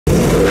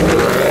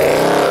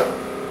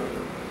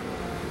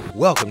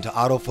Welcome to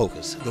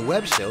AutoFOCUS, the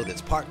web show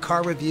that's part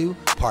car review,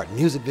 part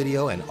music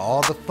video, and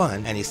all the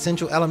fun and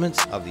essential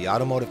elements of the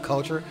automotive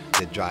culture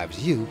that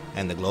drives you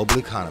and the global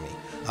economy.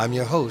 I'm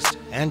your host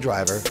and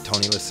driver,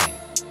 Tony Lesesne.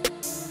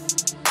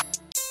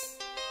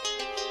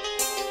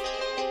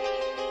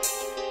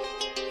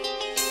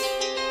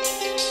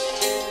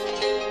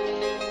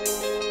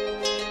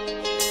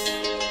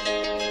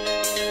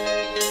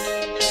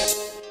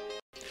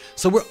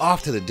 So we're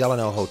off to the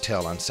Delano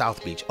Hotel on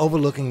South Beach,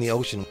 overlooking the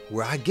ocean,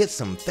 where I get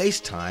some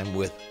FaceTime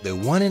with the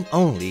one and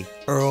only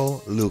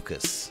Earl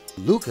Lucas.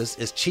 Lucas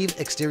is Chief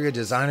Exterior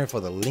Designer for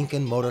the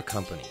Lincoln Motor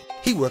Company.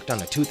 He worked on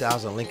the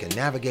 2000 Lincoln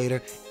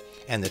Navigator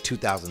and the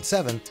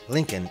 2007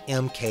 Lincoln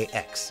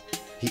MKX.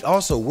 He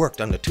also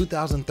worked on the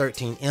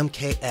 2013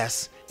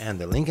 MKS and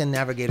the Lincoln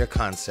Navigator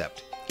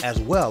Concept, as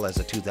well as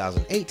the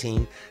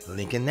 2018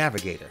 Lincoln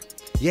Navigator.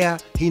 Yeah,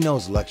 he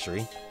knows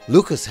luxury.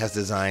 Lucas has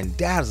designed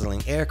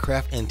dazzling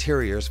aircraft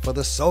interiors for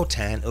the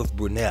Sultan of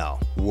Brunei.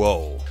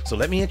 Whoa. So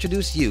let me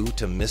introduce you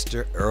to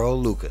Mr.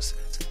 Earl Lucas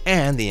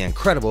and the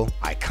incredible,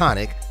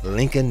 iconic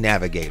Lincoln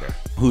Navigator.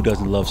 Who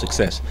doesn't love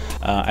success?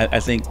 I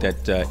think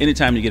that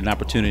anytime you get an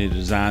opportunity to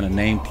design a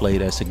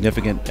nameplate as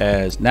significant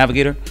as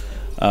Navigator,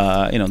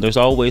 there's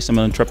always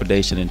some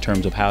trepidation in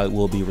terms of how it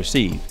will be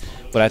received.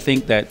 But I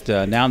think that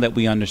now that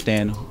we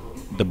understand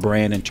the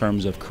brand in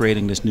terms of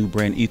creating this new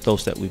brand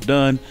ethos that we've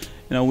done,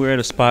 we're at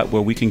a spot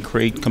where we can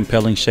create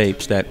compelling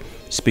shapes that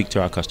speak to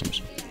our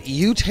customers.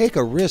 You take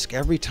a risk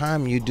every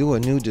time you do a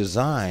new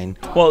design.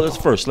 Well,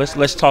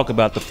 let's talk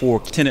about the four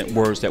tenet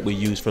words that we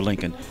use for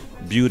Lincoln: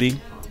 beauty,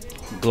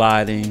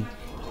 gliding,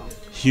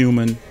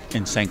 human,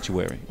 and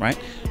sanctuary, right?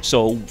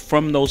 So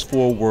from those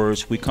four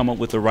words, we come up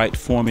with the right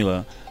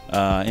formula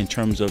in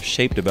terms of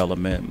shape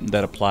development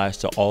that applies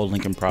to all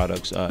Lincoln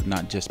products,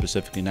 not just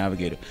specifically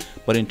Navigator.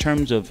 But in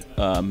terms of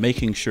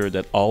making sure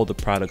that all the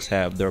products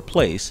have their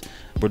place,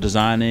 we're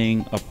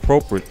designing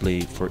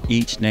appropriately for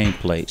each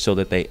nameplate so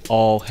that they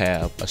all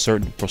have a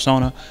certain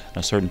persona and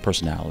a certain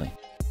personality.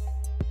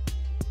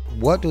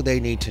 What do they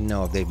need to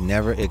know if they've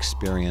never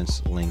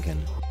experienced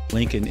Lincoln?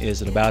 Lincoln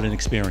is about an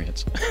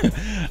experience.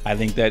 I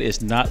think that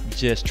it's not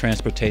just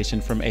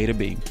transportation from A to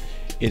B.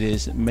 It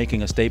is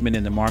making a statement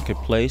in the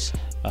marketplace.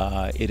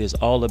 It is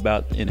all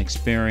about an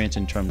experience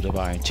in terms of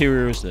our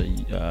interiors,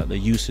 the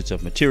usage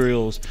of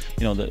materials,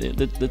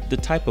 the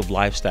type of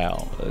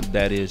lifestyle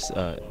that is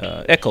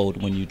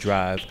echoed when you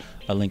drive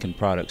a Lincoln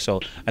product. So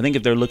I think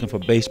if they're looking for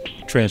base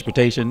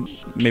transportation,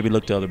 maybe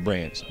look to other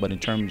brands. But in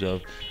terms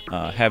of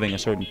having a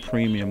certain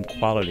premium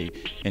quality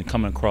and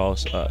coming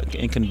across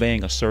and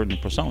conveying a certain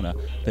persona,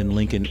 then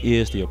Lincoln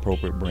is the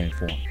appropriate brand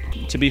for them.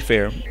 To be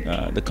fair,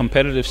 the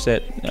competitive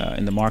set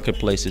in the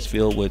marketplace is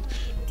filled with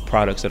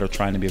products that are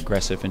trying to be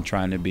aggressive and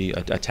trying to be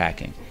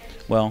attacking.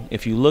 Well,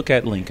 if you look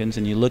at Lincoln's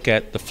and you look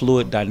at the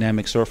fluid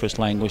dynamic surface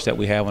language that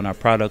we have on our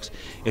products,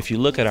 if you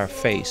look at our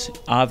face,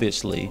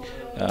 obviously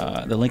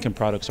the Lincoln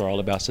products are all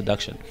about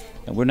seduction.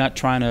 And we're not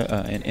trying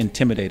to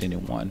intimidate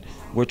anyone.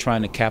 We're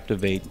trying to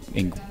captivate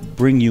and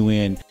bring you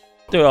in.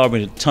 There are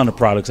already a ton of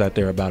products out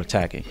there about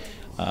attacking,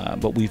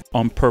 but we've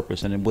on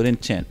purpose and with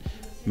intent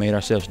made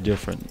ourselves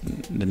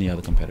different than the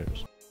other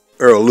competitors.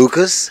 Earl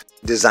Lucas,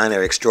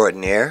 designer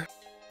extraordinaire.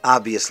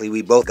 Obviously,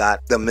 we both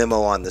got the memo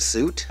on the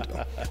suit.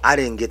 I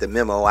didn't get the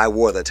memo, I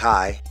wore the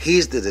tie.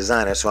 He's the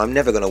designer, so I'm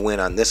never gonna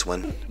win on this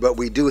one. But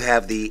we do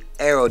have the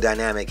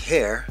aerodynamic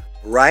hair,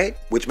 right?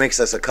 Which makes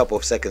us a couple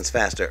of seconds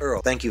faster.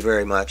 Earl, thank you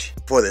very much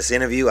for this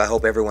interview. I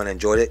hope everyone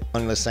enjoyed it.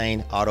 Tony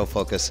Lesesne,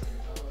 AutoFOCUS,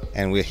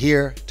 and we're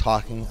here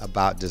talking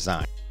about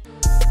design.